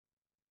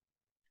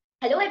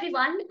Hello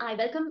everyone, I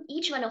welcome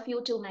each one of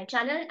you to my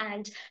channel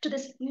and to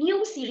this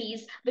new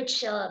series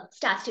which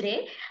starts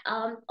today.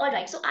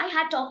 Alright, so I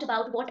had talked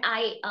about what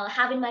I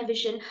have in my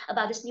vision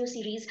about this new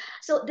series.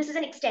 So this is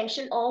an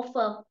extension of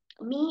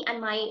me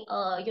and my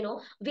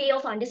way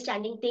of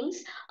understanding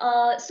things.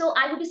 So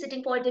I will be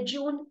sitting for the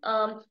June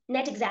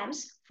NET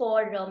exams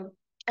for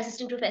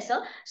assistant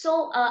professor.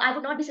 So I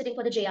would not be sitting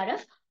for the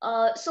JRF.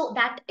 So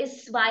that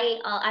is why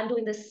I'm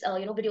doing this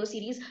video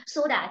series,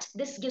 so that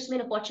this gives me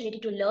an opportunity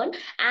to learn,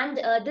 and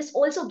this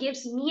also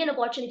gives me an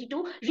opportunity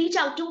to reach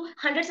out to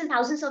hundreds and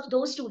thousands of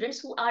those students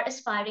who are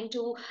aspiring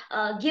to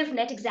give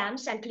NET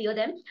exams and clear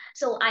them.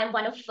 So I am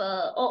one of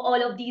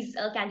all of these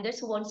candidates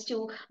who wants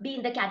to be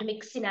in the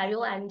academic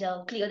scenario and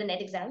clear the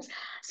NET exams.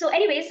 So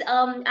anyways,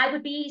 I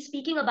would be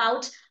speaking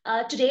about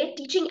today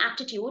teaching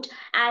aptitude,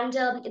 and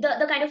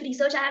the kind of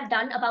research I have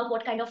done about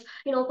what kind of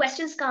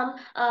questions come,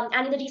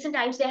 and in the recent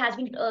times there has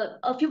been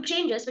a few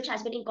changes which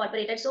has been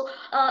incorporated. So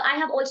I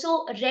have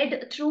also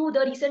read through the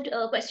recent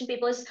question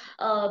papers.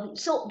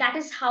 So that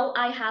is how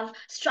I have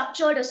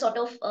structured a sort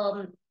of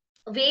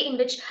way in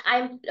which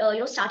I'm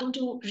starting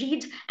to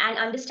read and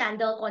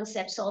understand the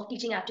concepts of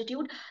teaching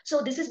aptitude.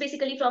 So this is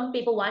basically from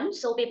paper one.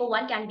 So paper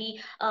one can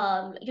be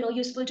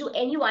useful to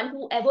anyone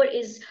whoever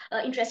is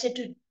interested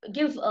to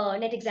give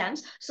NET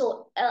exams.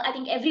 So I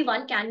think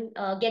everyone can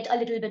get a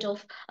little bit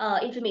of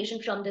information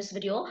from this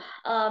video.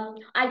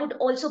 I would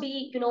also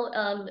be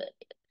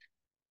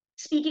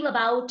speaking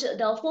about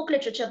the folk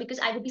literature, because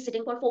I would be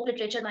sitting for folk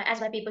literature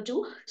as my paper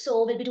two.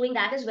 So we'll be doing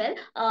that as well.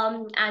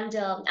 And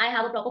I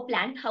have a proper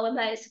plan. How am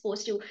I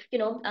supposed to,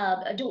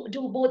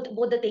 do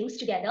both the things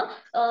together?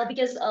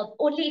 Because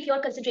only if you're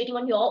concentrating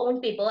on your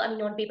own paper, I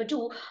mean on paper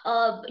two,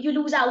 you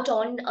lose out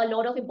on a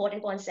lot of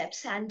important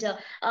concepts. And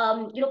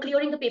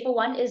clearing the paper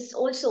one is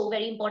also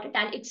very important,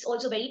 and it's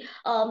also very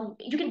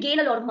you can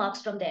gain a lot of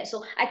marks from there.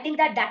 So I think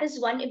that that is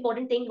one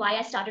important thing why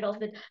I started off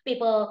with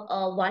paper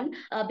one,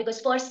 because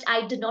first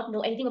I did not know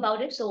anything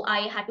about it, so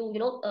I had to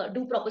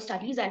do proper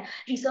studies and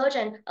research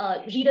and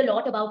read a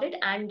lot about it,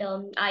 and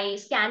I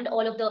scanned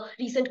all of the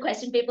recent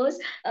question papers.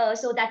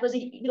 So that was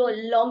a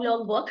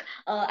long work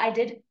I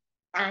did.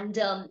 And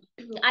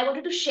I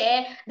wanted to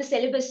share the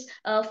syllabus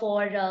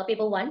for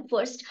paper one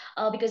first,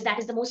 because that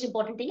is the most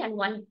important thing and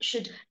one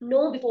should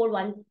know before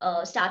one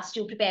starts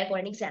to prepare for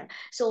an exam.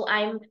 So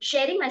I'm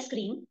sharing my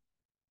screen.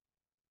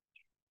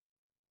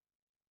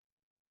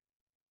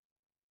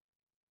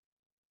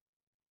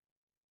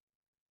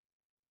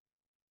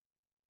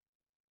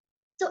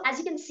 So as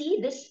you can see,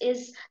 this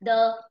is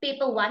the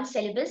paper one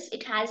syllabus.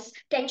 It has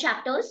 10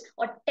 chapters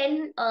or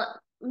 10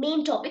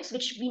 main topics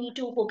which we need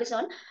to focus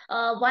on.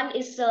 One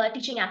is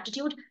teaching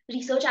aptitude,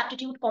 research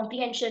aptitude,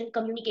 comprehension,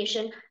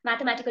 communication,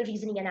 mathematical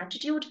reasoning and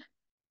aptitude.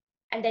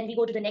 And then we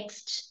go to the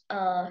next,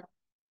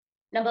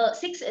 number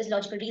six is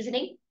logical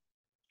reasoning.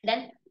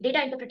 Then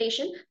data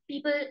interpretation,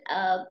 people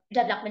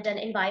development and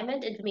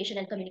environment, information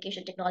and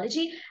communication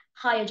technology,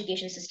 higher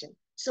education system.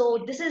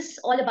 So this is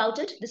all about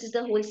it. This is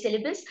the whole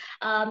syllabus.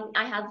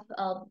 I have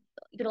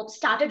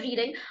started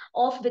reading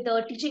off with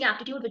the teaching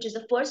aptitude, which is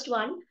the first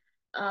one.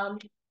 Um,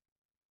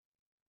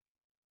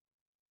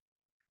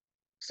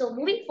 so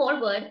moving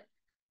forward,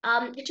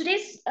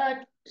 today's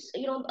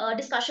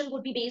discussion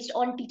would be based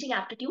on teaching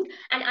aptitude,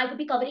 and I would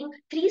be covering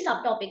three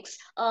subtopics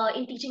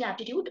in teaching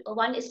aptitude.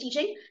 One is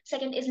teaching,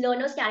 second is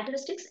learners'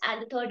 characteristics,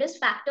 and the third is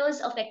factors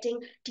affecting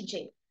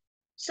teaching.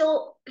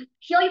 So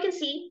here you can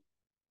see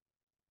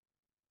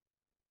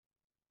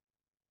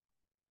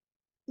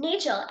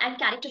nature and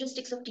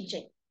characteristics of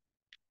teaching.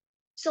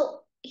 So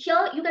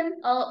here you can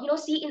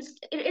see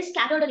it is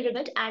scattered a little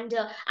bit, and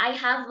I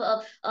have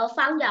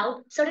found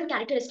out certain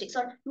characteristics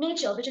or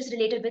nature which is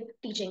related with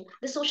teaching: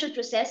 the social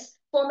process,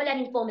 formal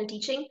and informal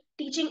teaching,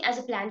 teaching as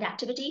a planned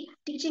activity,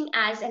 teaching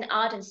as an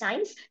art and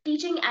science,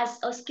 teaching as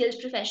a skilled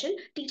profession,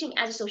 teaching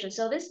as a social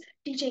service,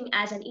 teaching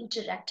as an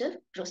interactive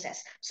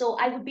process. So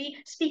I would be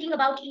speaking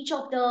about each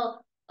of the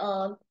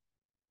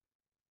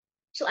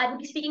so I would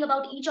be speaking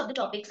about each of the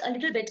topics a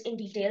little bit in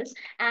details,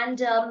 and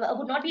I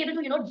would not be able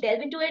to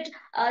delve into it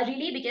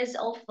really, because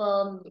of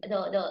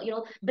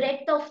the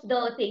breadth of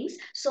the things.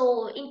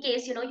 So in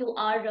case you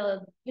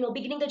are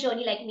beginning the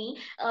journey like me,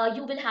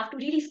 you will have to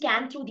really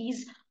scan through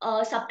these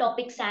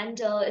subtopics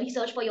and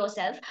research for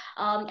yourself,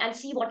 and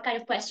see what kind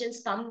of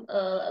questions come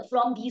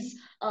from these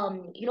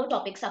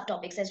topics,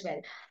 subtopics as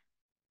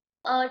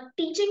well.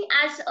 Teaching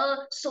as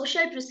a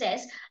social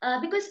process,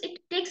 because it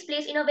takes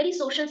place in a very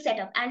social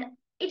setup, and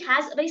it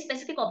has a very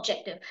specific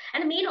objective,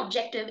 and the main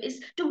objective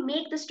is to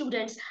make the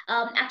students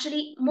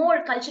actually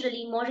more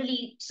culturally,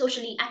 morally,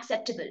 socially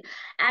acceptable.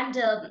 And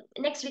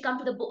next we come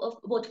to the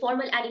both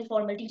formal and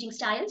informal teaching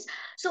styles.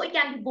 So it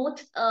can be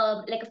both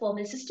like a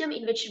formal system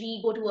in which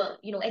we go to a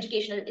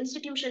educational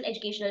institution,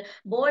 educational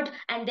board,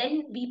 and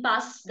then we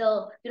pass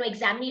the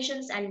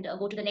examinations and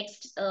go to the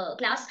next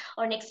class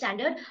or next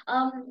standard.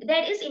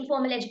 There is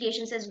informal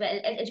education as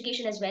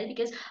well,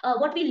 because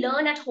what we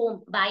learn at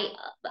home by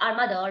our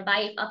mother or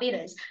by our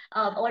parents,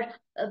 students, or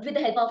with the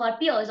help of our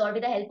peers, or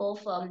with the help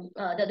of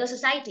the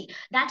society.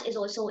 That is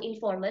also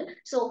informal.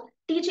 So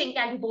teaching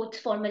can be both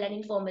formal and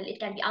informal. It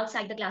can be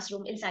outside the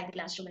classroom, inside the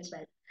classroom as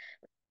well.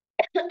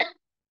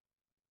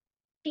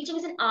 Teaching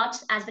is an art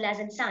as well as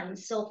in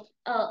science. So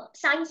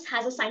science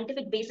has a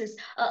scientific basis,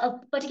 a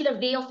particular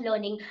way of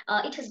learning.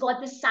 It has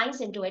got this science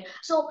into it.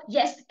 So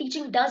yes,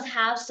 teaching does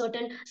have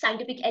certain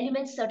scientific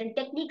elements, certain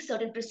techniques,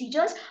 certain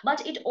procedures,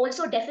 but it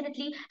also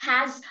definitely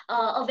has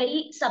a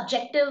very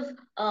subjective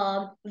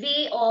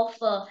way of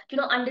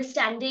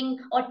understanding,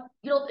 or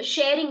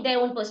sharing their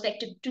own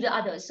perspective to the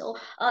others. So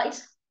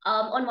it's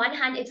on one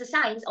hand it's a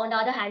science, on the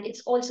other hand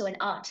it's also an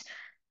art.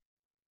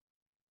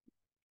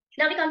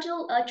 Now we come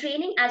to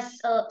training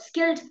as a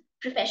skilled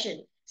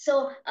profession.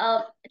 So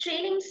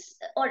trainings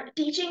or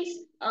teachings,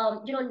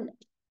 now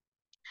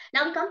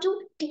we come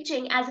to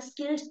teaching as a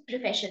skilled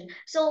profession.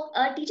 So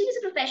teaching is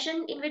a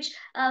profession in which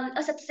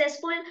a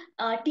successful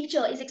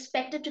teacher is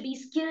expected to be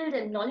skilled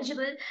and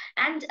knowledgeable,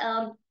 and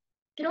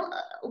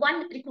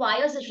one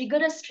requires a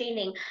rigorous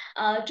training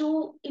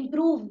to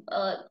improve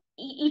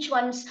each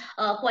one's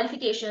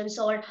qualifications,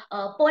 or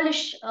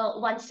polish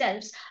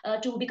oneself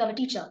to become a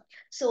teacher.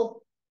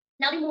 So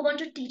now we move on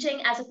to teaching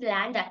as a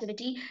planned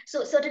activity.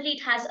 So certainly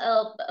it has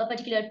a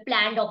particular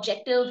planned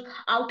objective,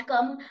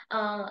 outcome,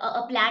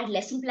 a planned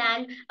lesson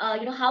plan.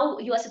 How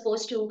you are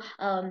supposed to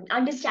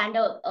understand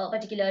a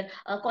particular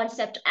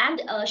concept,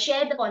 and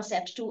share the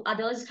concept to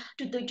others,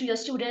 to your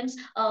students.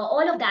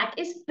 All of that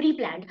is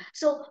pre-planned.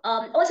 So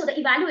also the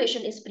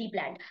evaluation is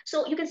pre-planned.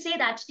 So you can say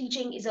that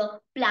teaching is a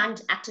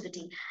planned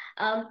activity.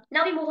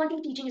 Now we move on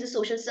to teaching as a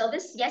social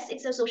service. Yes,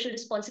 it's a social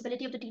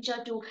responsibility of the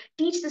teacher to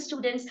teach the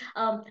students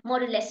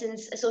moral lessons,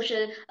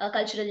 social,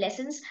 cultural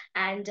lessons,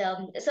 and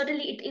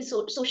certainly it is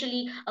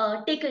socially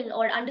taken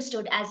or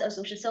understood as a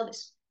social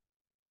service.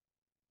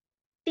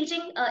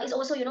 Teaching is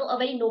also, a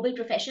very noble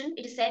profession,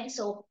 it is said.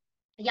 So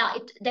yeah,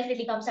 it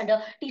definitely comes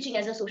under teaching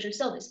as a social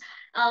service.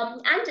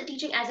 And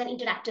teaching as an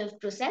interactive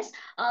process.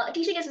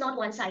 Teaching is not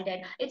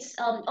one-sided. It's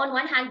on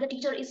one hand the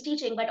teacher is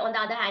teaching, but on the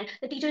other hand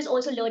the teacher is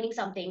also learning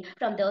something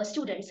from the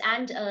students,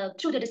 and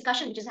through the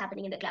discussion which is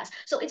happening in the class.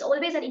 So it's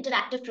always an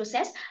interactive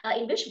process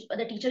in which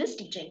the teacher is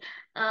teaching.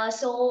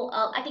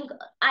 I think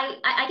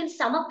I can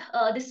sum up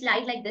this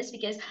slide like this,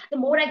 because the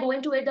more I go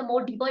into it, the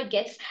more deeper it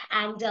gets.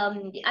 And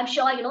I'm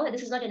sure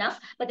this is not enough,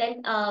 but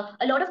then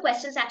a lot of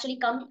questions actually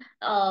come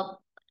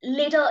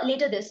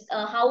later this,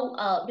 how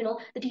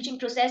the teaching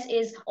process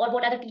is, or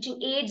what are the teaching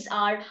aids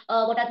are,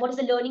 what is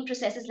the learning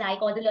process is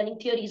like, or the learning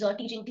theories or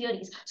teaching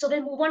theories. So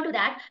we'll move on to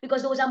that,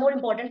 because those are more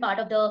important part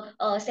of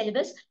the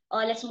syllabus.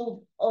 Let's move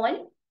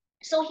on.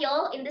 So here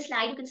in this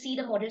slide, you can see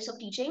the models of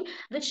teaching,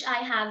 which I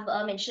have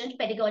mentioned: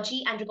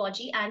 pedagogy,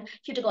 andragogy, and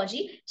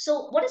heutagogy.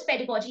 So what is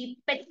pedagogy?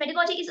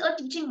 Pedagogy is a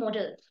teaching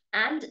model,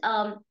 and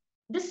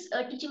this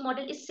teaching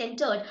model is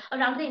centered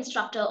around the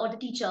instructor or the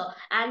teacher,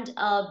 and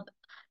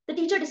the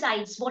teacher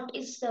decides what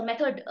is the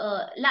method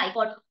like,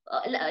 or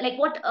like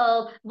what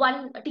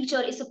one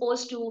teacher is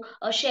supposed to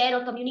share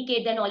or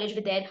communicate their knowledge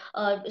with their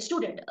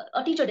student.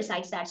 A teacher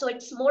decides that. So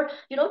it's more,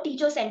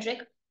 teacher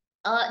centric.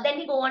 Then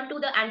we go on to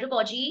the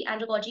andragogy.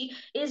 Andragogy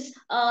is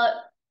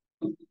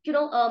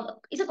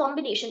is a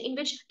combination in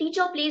which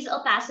teacher plays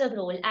a passive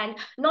role, and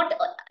not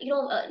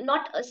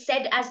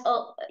said as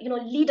a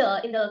leader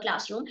in the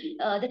classroom.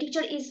 The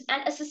teacher is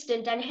an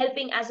assistant and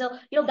helping as a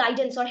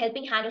guidance, or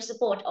helping hand or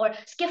support, or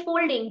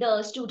scaffolding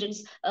the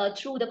students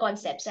through the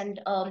concepts and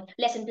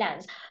lesson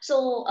plans.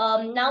 So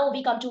now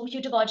we come to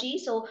heutagogy.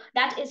 So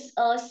that is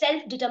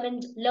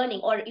self-determined learning,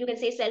 or you can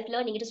say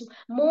self-learning. It is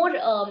more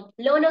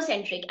learner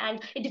centric,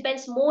 and it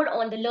depends more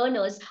on the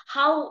learners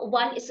how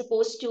one is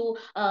supposed to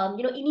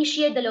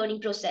initiate the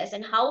learning process,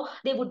 and how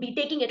they would be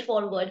taking it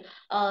forward.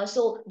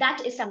 So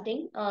that is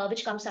something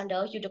which comes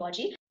under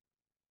heutagogy.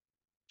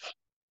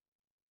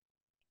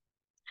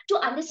 To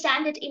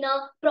understand it in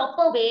a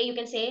proper way, you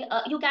can say,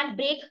 you can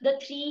break the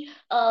three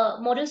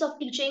models of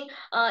teaching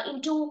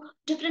into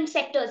different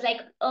sectors.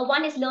 Like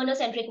one is learner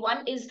centric,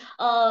 one is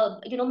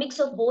mix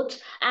of both,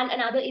 and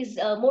another is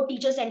more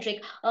teacher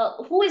centric.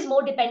 Who is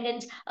more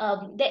dependent?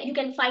 That you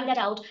can find that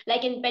out.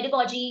 Like in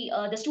pedagogy,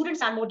 the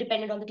students are more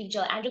dependent on the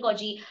teacher.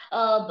 Andragogy,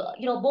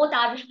 both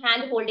are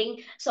hand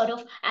holding sort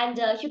of. And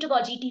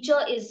heutagogy, teacher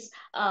is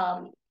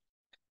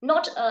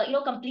not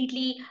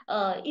completely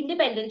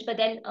independent, but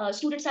then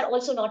students are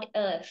also not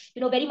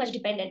very much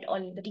dependent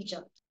on the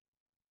teacher.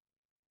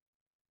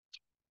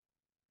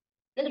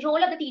 The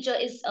role of the teacher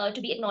is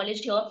to be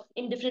acknowledged here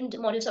in different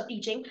models of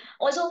teaching.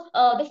 Also,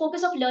 the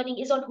focus of learning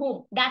is on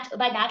whom. That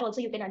by that also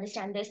you can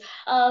understand this.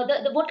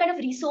 The what kind of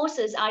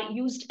resources are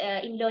used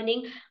in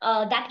learning?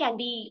 That can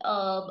be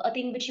a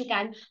thing which you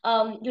can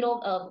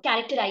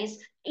characterize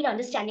in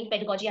understanding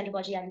pedagogy,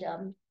 andragogy,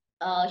 and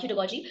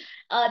heutagogy.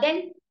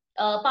 Then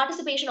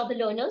participation of the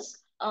learners.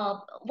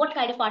 What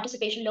kind of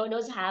participation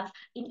learners have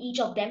in each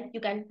of them? You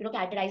can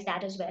characterize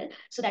that as well.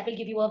 So that will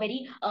give you a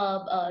very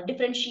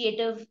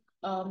differentiative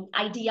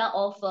idea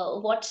of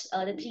what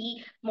the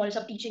three models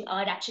of teaching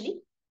are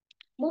actually.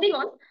 Moving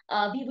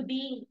on, we would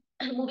be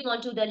moving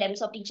on to the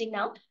levels of teaching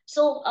now.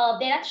 So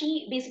there are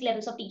three basic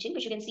levels of teaching,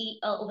 which you can see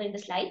over in the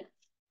slide.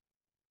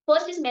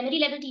 First is memory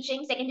level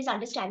teaching, second is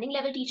understanding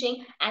level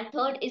teaching, and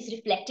third is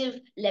reflective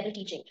level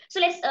teaching. So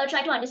let's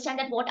try to understand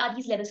that what are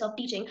these levels of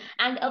teaching.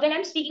 And when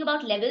I'm speaking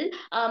about level,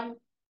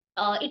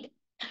 it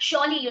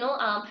surely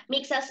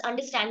makes us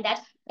understand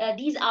that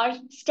these are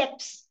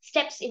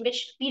steps in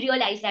which we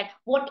realize that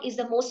what is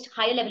the most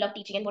higher level of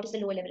teaching and what is the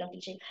lower level of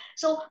teaching.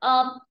 So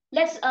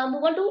let's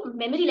move on to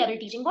memory level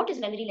teaching. What is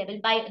memory level?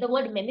 By the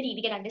word memory,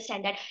 we can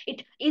understand that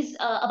it is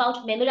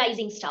about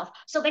memorizing stuff.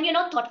 So when you're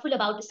not thoughtful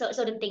about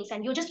certain things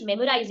and you're just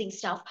memorizing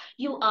stuff,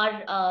 you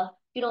are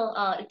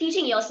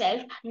teaching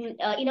yourself in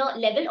a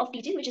level of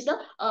teaching which is the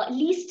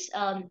least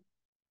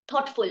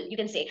thoughtful, you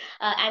can say,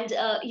 and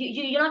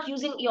you're not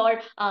using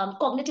your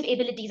cognitive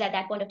abilities at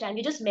that point of time.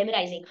 You're just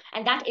memorizing,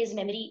 and that is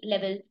memory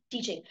level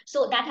teaching.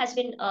 So that has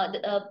been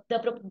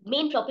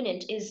main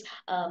proponent is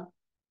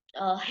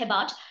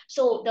Hebart.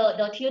 So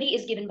the theory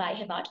is given by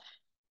Hebart.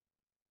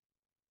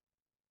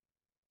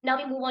 Now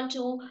we move on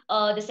to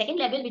the second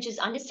level, which is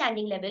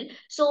understanding level.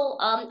 So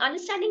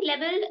understanding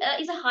level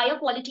is a higher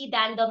quality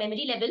than the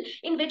memory level,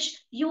 in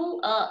which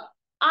you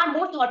are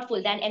more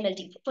thoughtful than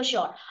MLT for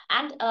sure,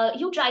 and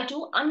you try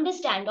to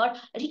understand or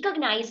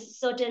recognize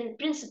certain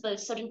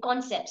principles, certain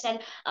concepts, and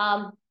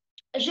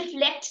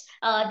reflect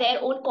their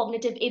own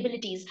cognitive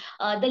abilities,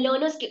 the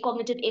learner's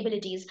cognitive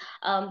abilities.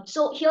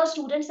 So here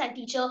students and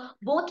teacher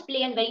both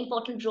play a very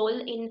important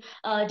role in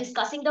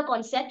discussing the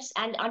concepts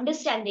and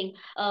understanding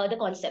the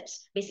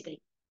concepts,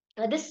 basically.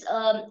 This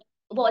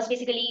was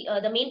basically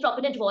the main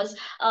proponent was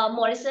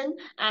Morrison,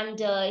 and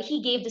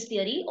he gave this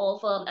theory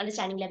of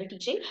understanding level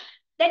teaching.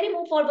 Then we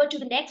move forward to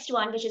the next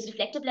one, which is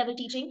reflective level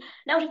teaching.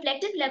 Now,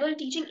 reflective level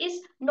teaching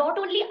is not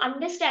only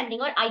understanding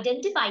or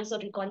identifying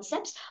certain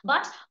concepts,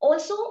 but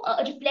also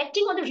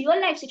reflecting on the real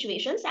life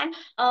situations and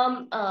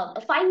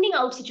finding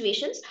out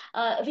situations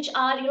which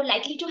are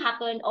likely to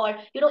happen, or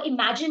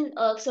imagine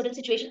certain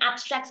situation,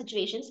 abstract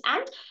situations,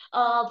 and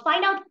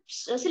find out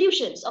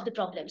solutions of the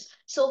problems.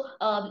 So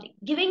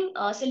giving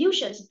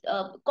solutions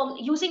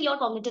using your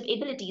cognitive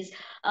abilities.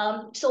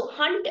 So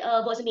Hunt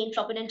was a main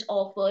proponent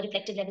of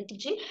reflective level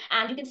teaching,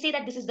 and you can say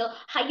that this is the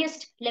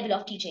highest level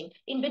of teaching,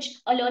 in which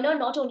a learner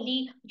not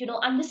only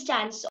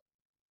understands,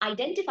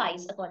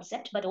 identifies a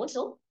concept, but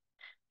also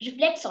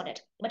reflects on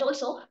it, but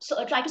also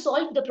try to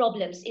solve the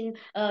problems in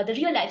the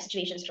real life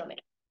situations from it.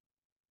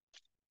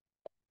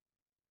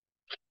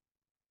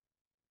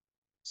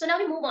 So now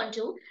we move on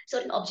to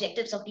certain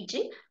objectives of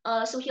teaching.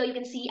 So here you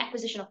can see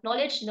acquisition of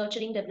knowledge,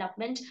 nurturing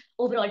development,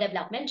 overall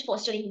development,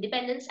 fostering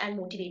independence, and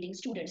motivating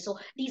students. So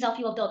these are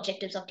few of the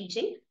objectives of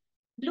teaching.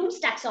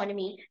 Bloom's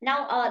taxonomy.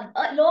 Now,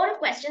 a lot of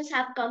questions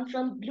have come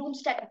from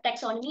Bloom's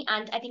taxonomy,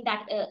 and I think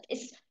that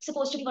is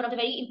supposed to be one of the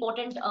very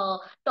important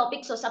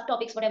topics or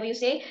subtopics, whatever you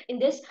say, in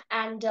this.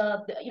 And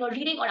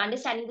reading or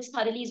understanding this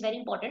thoroughly is very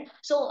important.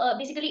 So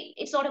basically,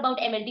 it's not about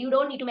MLD. You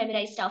don't need to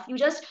memorize stuff. You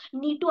just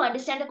need to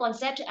understand the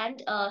concept,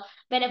 and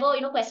whenever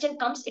question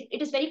comes,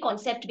 it is very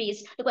concept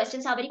based. The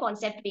questions are very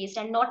concept based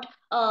and not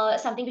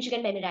something which you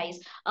can memorize.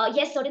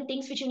 Yes, certain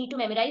things which you need to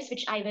memorize,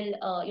 which I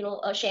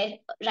will share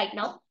right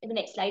now in the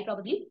next slide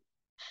probably.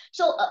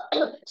 So,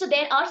 so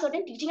there are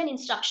certain teaching and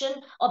instruction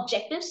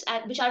objectives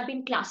which are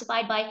being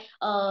classified by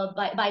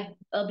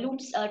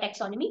Bloom's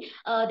taxonomy.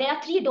 There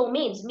are three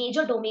domains,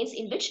 major domains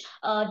in which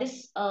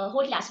this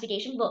whole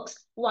classification works.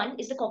 One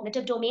is the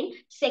cognitive domain,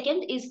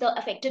 second is the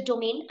affective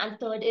domain, and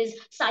third is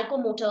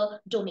psychomotor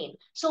domain.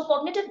 So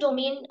cognitive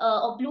domain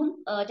of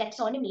Bloom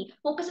taxonomy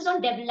focuses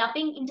on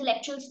developing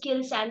intellectual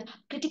skills and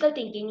critical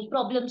thinking,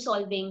 problem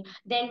solving,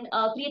 then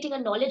creating a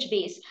knowledge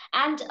base.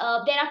 And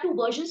there are two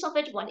versions of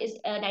it. One is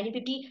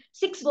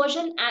 1956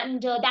 version,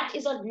 and that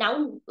is a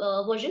noun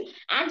version.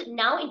 And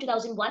now in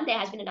 2001, there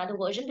has been another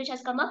version which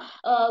has come up,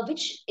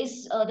 which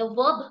is the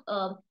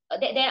verb.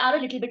 There are a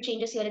little bit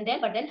changes here and there,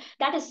 but then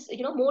that is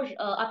more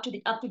up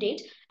to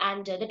date.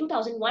 And the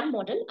 2001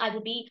 model I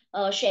will be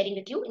sharing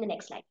with you in the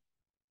next slide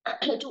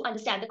to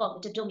understand the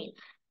cognitive domain.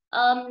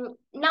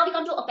 Now we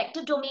come to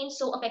affective domain.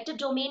 So affective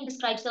domain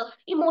describes the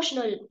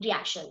emotional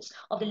reactions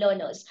of the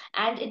learners,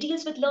 and it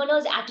deals with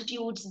learners'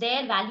 attitudes,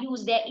 their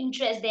values, their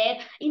interests, their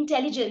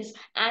intelligence,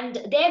 and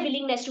their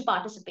willingness to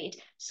participate.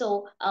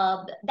 So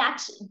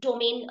that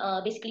domain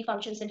basically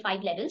functions in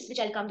 5 levels,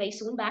 which I'll come very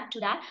soon back to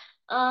that.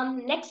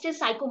 Next is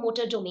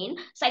psychomotor domain.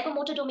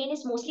 Psychomotor domain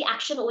is mostly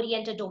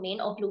action-oriented domain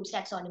of Bloom's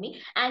taxonomy,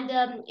 and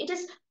it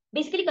is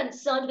basically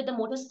concerned with the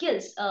motor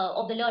skills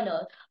of the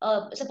learner.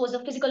 Suppose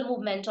the physical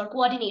movement or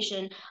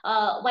coordination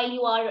while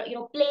you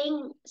are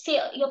playing, say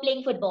you're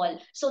playing football,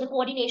 so the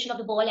coordination of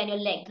the ball and your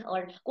leg,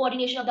 or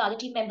coordination of the other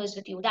team members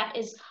with you, that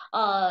is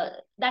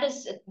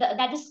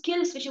the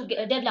skills which you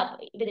develop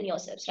within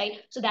yourselves,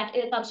 right? So that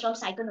comes from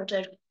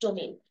psychomotor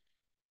domain.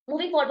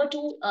 Moving forward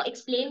to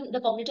explain the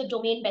cognitive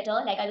domain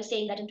better, like I was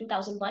saying that in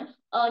 2001,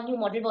 new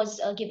model was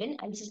given,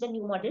 and this is the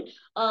new model.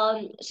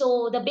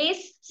 So the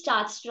base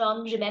starts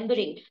from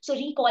remembering, so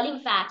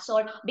recalling facts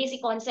or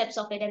basic concepts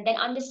of it, and then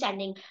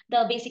understanding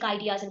the basic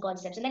ideas and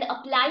concepts, and then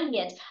applying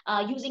it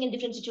using in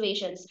different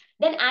situations,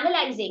 then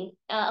analyzing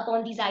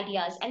upon these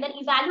ideas, and then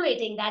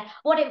evaluating that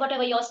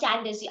whatever your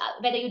stand is,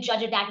 whether you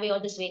judge it that way or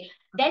this way,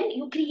 then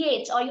you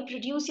create or you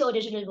produce your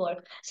original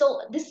work.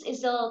 So this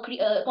is a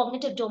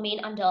cognitive domain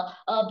under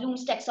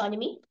Bloom's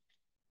taxonomy.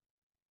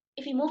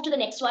 If we move to the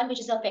next one,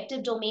 which is the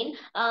affective domain,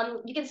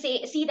 you can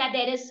see that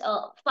there is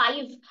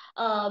five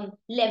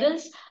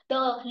levels.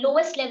 The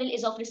lowest level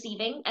is of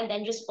receiving, and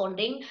then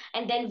responding,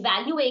 and then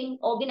valuing,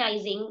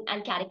 organizing,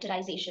 and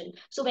characterization.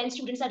 So when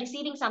students are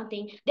receiving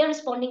something, they're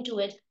responding to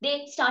it.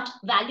 They start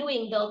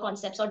valuing the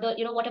concepts or the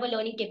whatever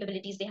learning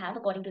capabilities they have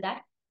according to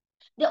that.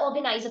 They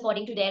organize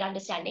according to their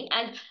understanding,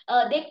 and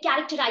they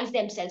characterize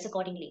themselves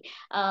accordingly.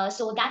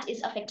 So that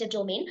is affective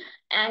domain.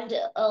 And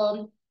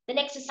the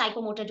next is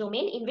psychomotor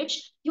domain, in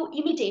which you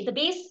imitate. The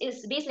base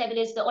level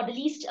is the, or the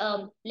least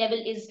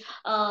level is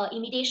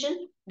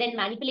imitation, then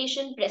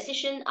manipulation,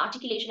 precision,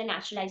 articulation, and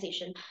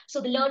naturalization. So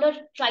the learner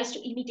tries to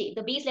imitate.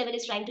 The base level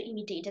is trying to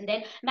imitate, and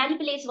then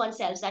manipulates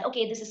oneself that,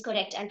 okay, this is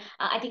correct, and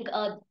I think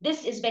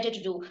this is better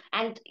to do.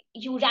 And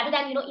you, rather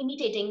than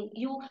imitating,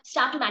 you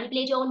start to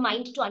manipulate your own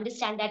mind to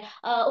understand that,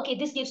 okay,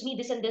 this gives me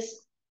this and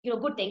this,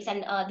 good things,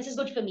 and this is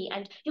good for me,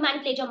 and you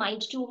manipulate your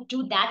mind to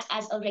do that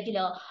as a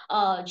regular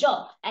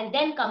job. And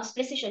then comes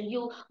precision.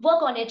 You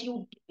work on it,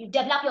 you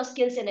develop your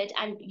skills in it,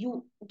 and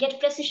you get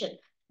precision.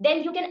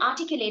 Then you can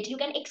articulate, you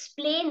can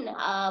explain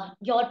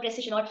your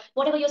precision, or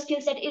whatever your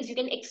skill set is, you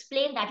can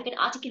explain that, you can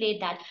articulate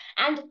that.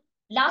 And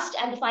last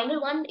and the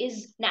final one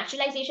is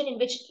naturalization, in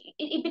which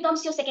it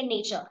becomes your second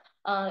nature.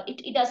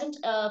 It doesn't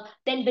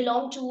then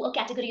belong to a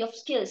category of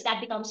skills,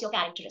 that becomes your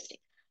characteristic.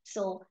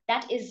 So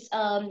that is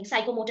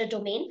psychomotor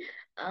domain.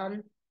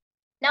 Um,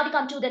 Now we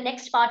come to the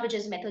next part, which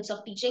is methods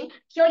of teaching.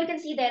 Here you can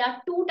see there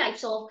are two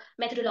types of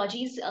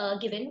methodologies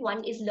given.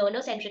 One is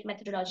learner-centric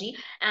methodology,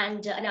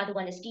 and another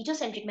one is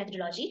teacher-centric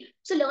methodology.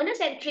 So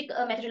learner-centric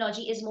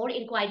methodology is more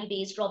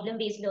inquiry-based,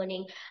 problem-based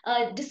learning,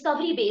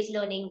 discovery-based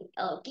learning,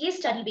 case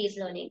study-based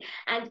learning.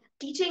 And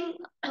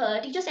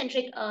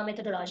teacher-centric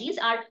methodologies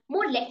are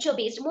more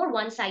lecture-based, more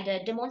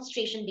one-sided,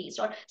 demonstration-based,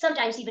 or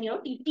sometimes even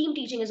team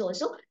teaching is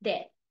also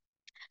there.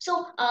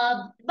 So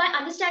by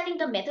understanding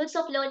the methods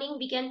of learning,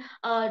 we can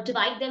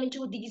divide them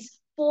into these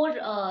four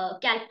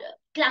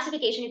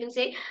classification, you can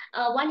say.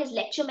 One is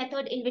lecture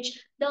method, in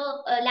which the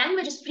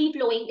language is free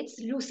flowing, it's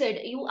lucid.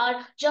 You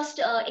are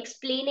just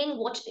explaining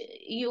what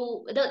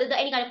the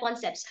any kind of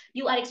concepts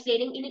you are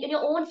explaining in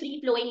your own free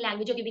flowing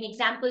language. You're giving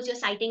examples, you're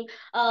citing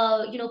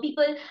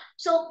people.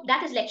 So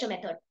that is lecture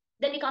method.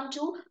 Then we come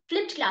to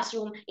flipped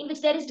classroom, in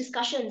which there is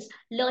discussions,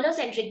 learner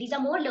centric. These are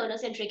more learner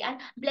centric, and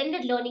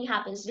blended learning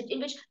happens, in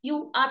which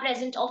you are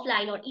present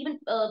offline or even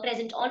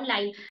present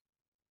online.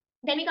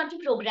 Then we come to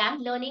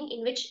programmed learning,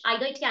 in which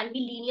either it can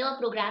be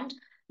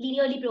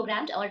linearly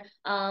programmed, or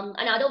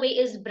another way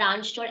is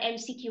branched or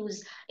MCQs,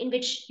 in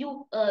which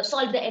you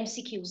solve the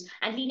MCQs.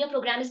 And linear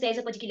program is, there's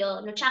a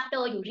particular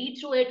chapter, you read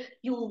through it,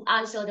 you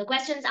answer the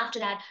questions after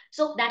that.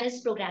 So that is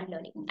programmed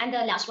learning. And the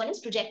last one is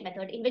project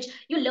method, in which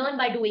you learn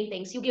by doing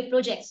things. You give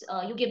projects,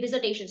 you give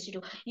dissertations to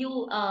do,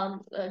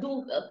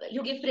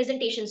 you give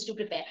presentations to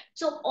prepare.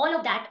 So all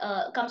of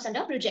that comes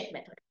under project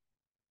method.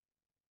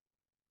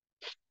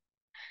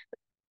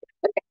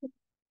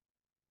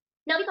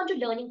 Now we come to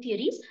learning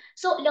theories.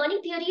 So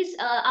learning theories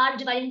are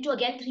divided into,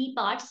 again, three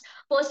parts.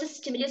 First is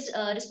stimulus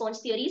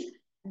response theories.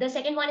 The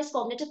second one is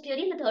cognitive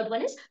theory, and the third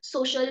one is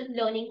social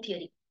learning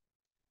theory.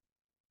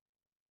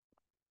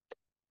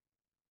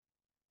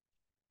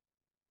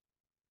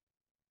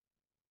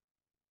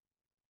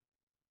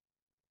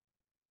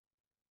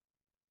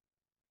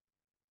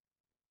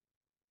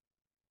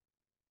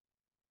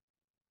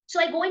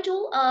 So I go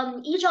into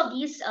each of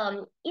these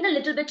in a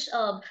little bit.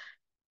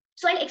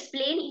 So I'll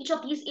explain each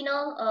of these in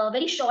a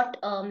very short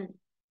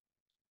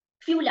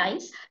few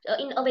lines,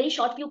 in a very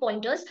short few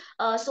pointers,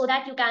 so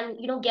that you can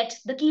get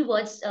the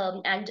keywords,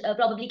 and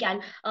probably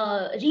can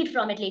read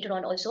from it later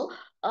on also.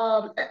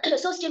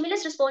 So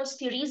stimulus response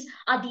theories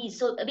are these.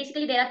 So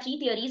basically there are three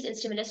theories in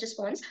stimulus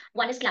response.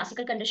 One is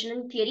classical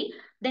conditioning theory,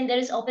 then there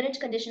is operant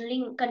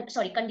conditioning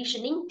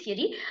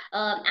theory,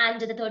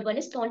 and the third one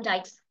is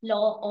Thorndike's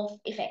law of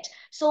effect.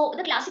 So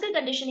the classical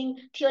conditioning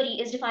theory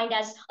is defined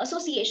as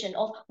association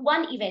of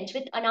one event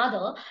with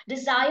another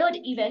desired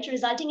event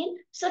resulting in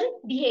certain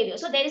behavior.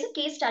 So there is a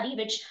case study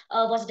which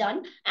was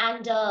done,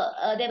 and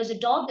there was a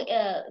dog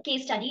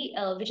case study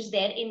which is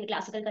there in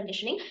classical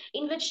conditioning,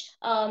 in which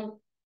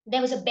there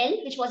was a bell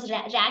which was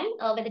rang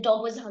when the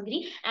dog was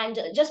hungry, and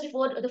just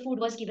before the food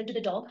was given to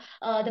the dog,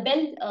 the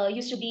bell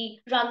used to be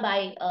rung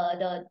by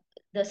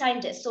the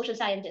scientist, social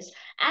scientist.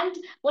 And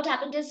what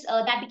happened is,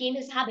 that became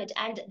his habit,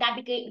 and that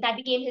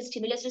became his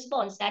stimulus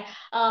response. That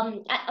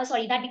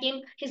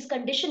became his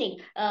conditioning,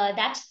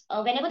 that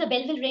whenever the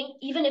bell will ring,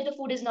 even if the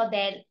food is not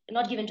there,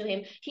 not given to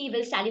him, he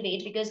will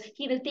salivate, because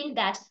he will think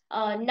that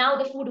now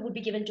the food would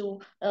be given to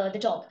the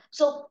dog.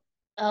 So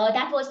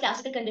That was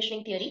classical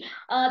conditioning theory.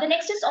 The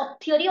next is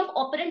theory of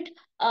operant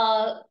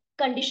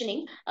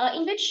conditioning,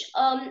 in which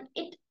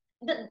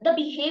the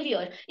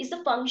behavior is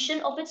the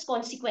function of its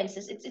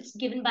consequences. It's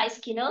given by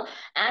Skinner,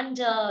 and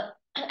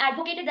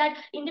advocated that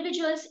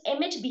individuals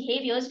emit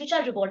behaviors which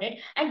are rewarded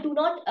and do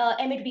not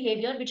emit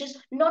behavior which is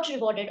not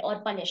rewarded or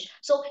punished.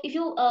 So if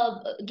you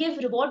give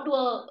reward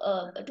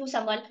to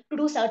someone to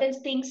do certain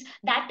things,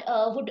 that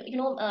would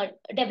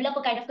develop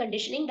a kind of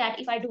conditioning that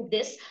if I do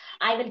this,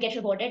 I will get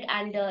rewarded,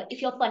 and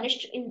if you're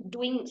punished in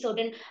doing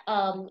certain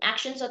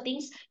actions or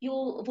things,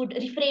 you would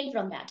refrain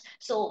from that.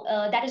 So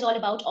that is all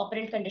about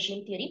operant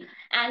conditioning theory.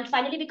 And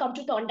finally, we come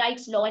to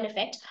Thorndike's law and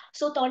effect.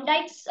 So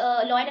Thorndike's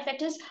law and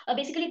effect is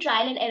basically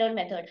trial and error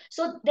method.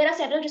 So there are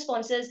several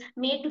responses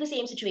made to the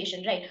same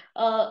situation, right?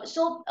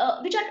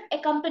 Which are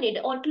accompanied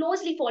or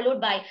closely followed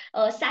by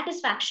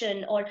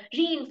satisfaction or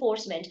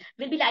reinforcement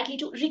will be likely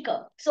to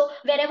recur. So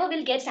wherever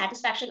we'll get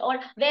satisfaction, or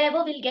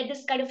wherever we'll get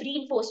this kind of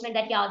reinforcement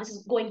that yeah, this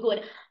is going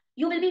good,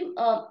 you will be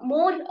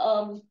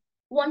more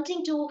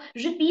wanting to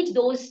repeat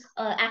those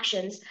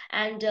actions,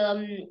 and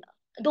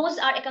those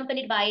are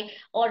accompanied by,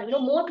 or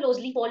more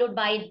closely followed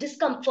by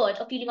discomfort.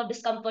 A feeling of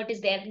discomfort is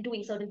there in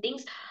doing certain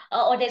things,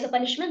 or there's a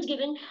punishment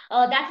given,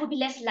 that would be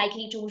less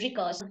likely to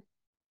recur.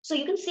 So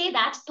you can say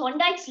that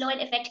Thorndike's law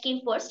and effect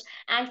came first,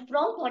 and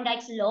from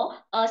Thorndike's law,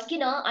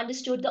 Skinner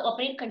understood the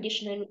operant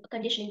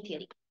conditioning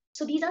theory.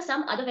 So these are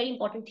some other very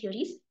important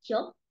theories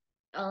here,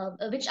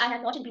 which I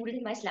have not included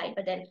in my slide,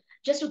 but then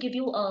just to give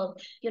you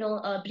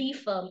a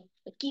brief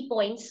key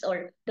points,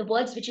 or the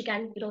words which you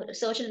can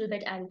search a little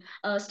bit and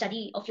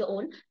study of your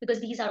own, because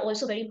these are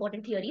also very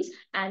important theories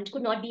and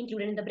could not be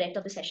included in the breadth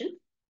of the session.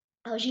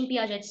 Jean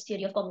Piaget's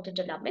theory of cognitive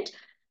development,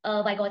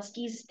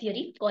 Vygotsky's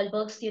theory,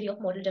 Kohlberg's theory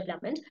of model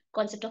development,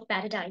 concept of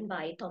paradigm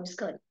by Thomas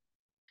Kuhn.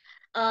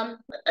 Um,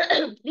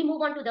 we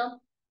move on to the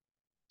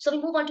so we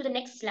move on to the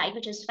next slide,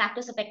 which is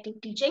factors affecting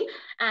teaching.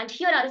 And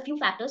here are a few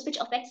factors which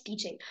affects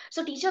teaching.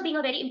 So teacher being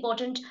a very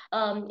important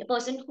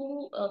person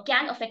who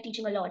can affect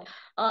teaching a lot.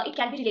 It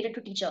can be related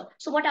to teacher.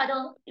 So what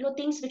are the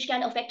things which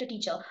can affect a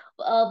teacher?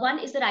 One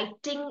is the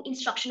writing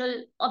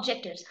instructional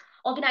objectives,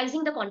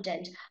 organizing the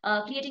content,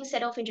 creating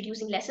set of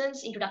introducing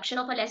lessons, introduction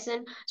of a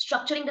lesson,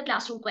 structuring the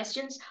classroom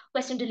questions,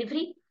 question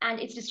delivery, and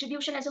its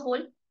distribution as a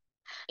whole,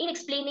 in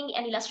explaining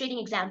and illustrating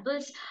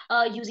examples,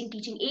 using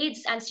teaching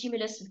aids and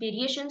stimulus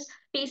variations,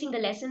 pacing the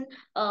lesson,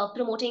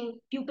 promoting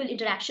pupil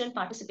interaction,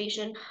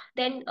 participation,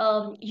 then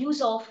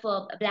use of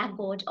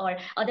Blackboard or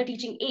other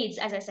teaching aids,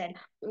 as I said,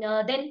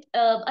 then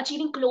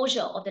achieving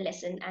closure of the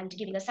lesson and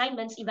giving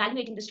assignments,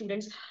 evaluating the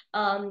students,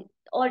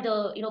 or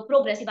the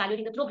progress,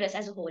 evaluating the progress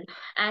as a whole,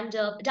 and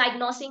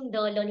diagnosing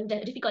the learning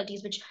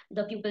difficulties which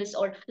the pupils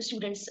or the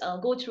students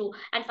go through,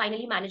 and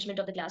finally management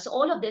of the class. So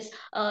all of this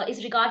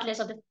is regardless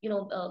of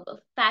the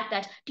fact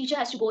that teacher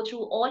has to go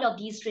through all of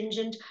these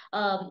stringent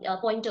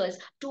pointers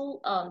to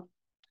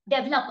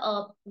develop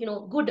a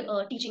good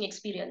teaching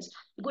experience,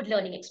 good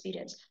learning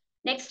experience.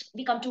 Next,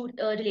 we come to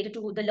related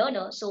to the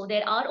learner. So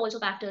there are also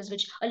factors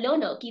which a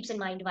learner keeps in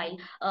mind while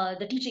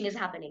the teaching is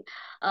happening.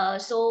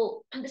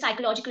 So the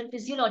psychological and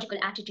physiological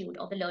attitude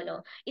of the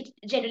learner, it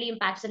generally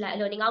impacts the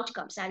learning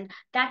outcomes, and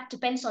that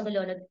depends on the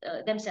learner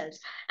themselves.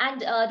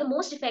 And the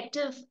most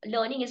effective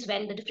learning is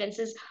when the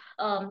differences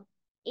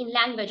in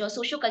language or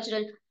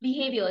socio-cultural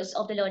behaviors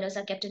of the learners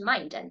are kept in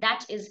mind, and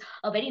that is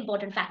a very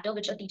important factor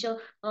which a teacher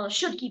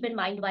should keep in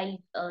mind while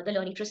the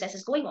learning process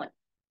is going on.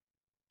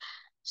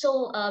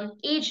 So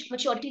age,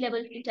 maturity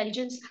level,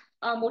 intelligence,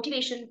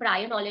 motivation,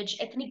 prior knowledge,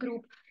 ethnic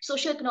group,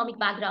 socioeconomic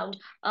background,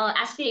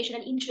 aspiration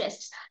and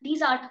interests,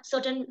 these are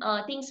certain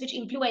things which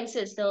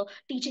influences the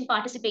teaching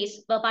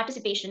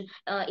participation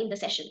in the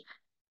session.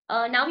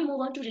 Now we move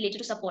on to related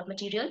to support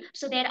material.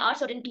 So there are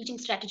certain teaching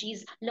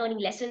strategies, learning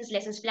lessons,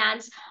 lessons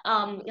plans,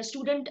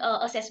 student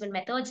assessment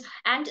methods,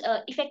 and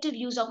effective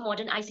use of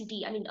modern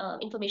ICT, I mean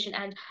information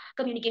and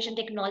communication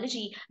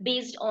technology,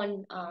 based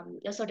on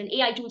certain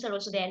AI tools are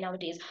also there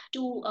nowadays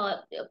to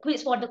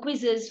quiz for the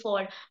quizzes,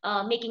 for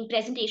making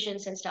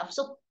presentations and stuff.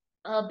 So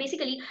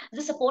basically,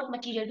 the support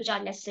material which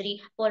are necessary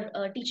for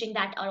teaching,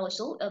 that are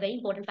also very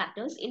important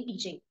factors in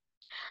teaching.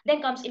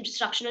 Then comes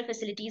instructional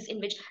facilities,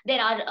 in which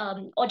there are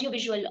audio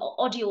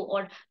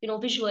or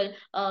visual,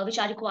 which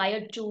are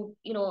required to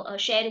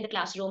share in the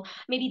classroom.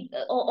 Maybe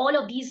all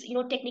of these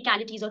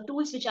technicalities or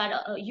tools which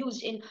are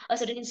used in a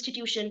certain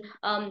institution.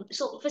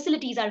 So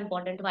facilities are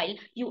important while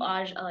you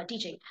are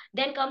teaching.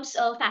 Then comes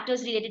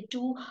factors related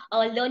to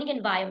learning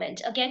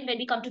environment. Again, when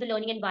we come to the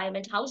learning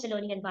environment, how is the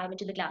learning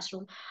environment in the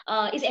classroom?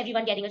 Is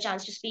everyone getting a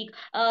chance to speak?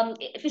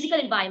 Physical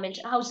environment,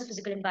 how's the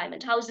physical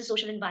environment? How's the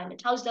social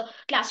environment? How's the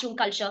classroom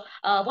culture?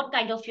 What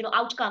kind of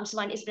outcomes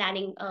one is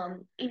planning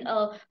in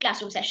a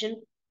classroom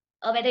session,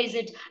 whether is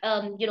it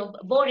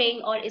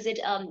boring, or is it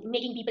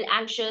making people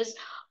anxious.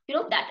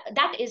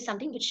 That is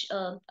something which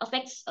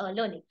affects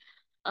learning.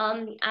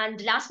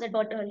 And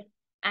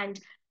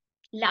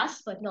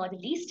last but not the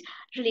least,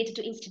 related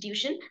to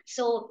institution.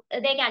 So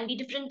there can be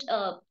different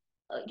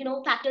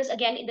factors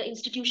again in the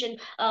institution,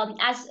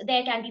 as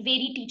there can be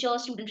varied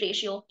teacher-student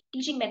ratio,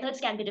 teaching methods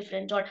can be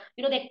different, or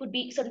there could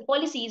be certain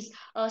policies,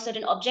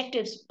 certain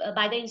objectives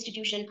by the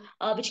institution,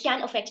 which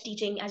can affect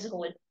teaching as a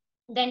whole.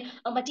 Then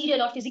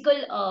material or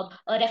physical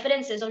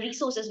references or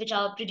resources which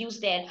are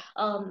produced there,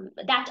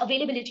 that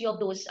availability of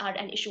those are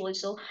an issue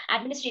also.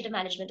 Administrative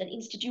management and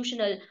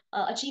institutional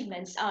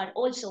achievements are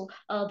also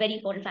very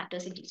important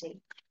factors in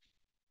teaching.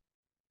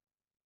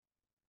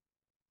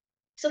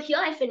 So here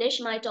I finish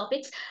my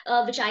topics,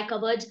 which I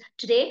covered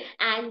today,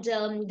 and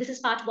this is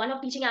part one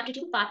of teaching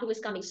aptitude. Part two is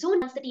coming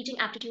soon. Once the teaching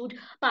aptitude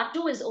part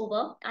two is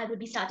over, I will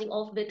be starting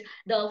off with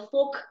the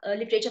folk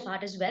literature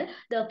part as well,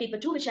 the paper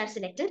two which I've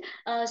selected.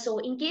 So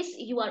in case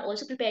you are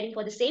also preparing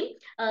for the same,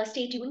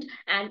 stay tuned.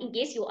 And in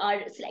case you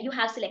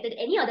have selected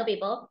any other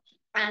paper,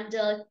 and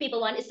paper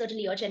one is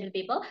certainly your general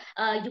paper,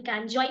 you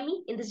can join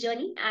me in this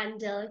journey, and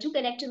do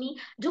connect to me,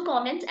 do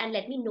comment and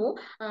let me know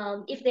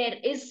if there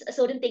is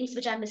certain things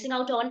which I'm missing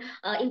out on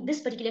in this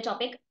particular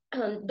topic.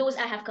 Those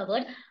I have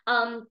covered.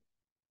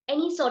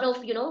 Any sort of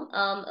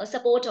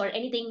support or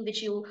anything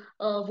which you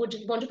would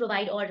want to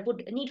provide or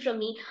would need from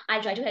me,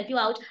 I'll try to help you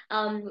out,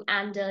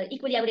 and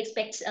equally I would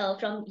expect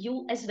from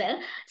you as well.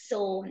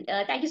 So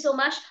thank you so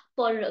much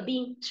for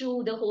being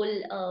through the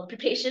whole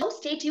preparation.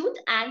 Stay tuned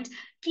and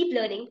keep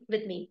learning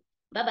with me.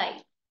 Bye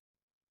bye.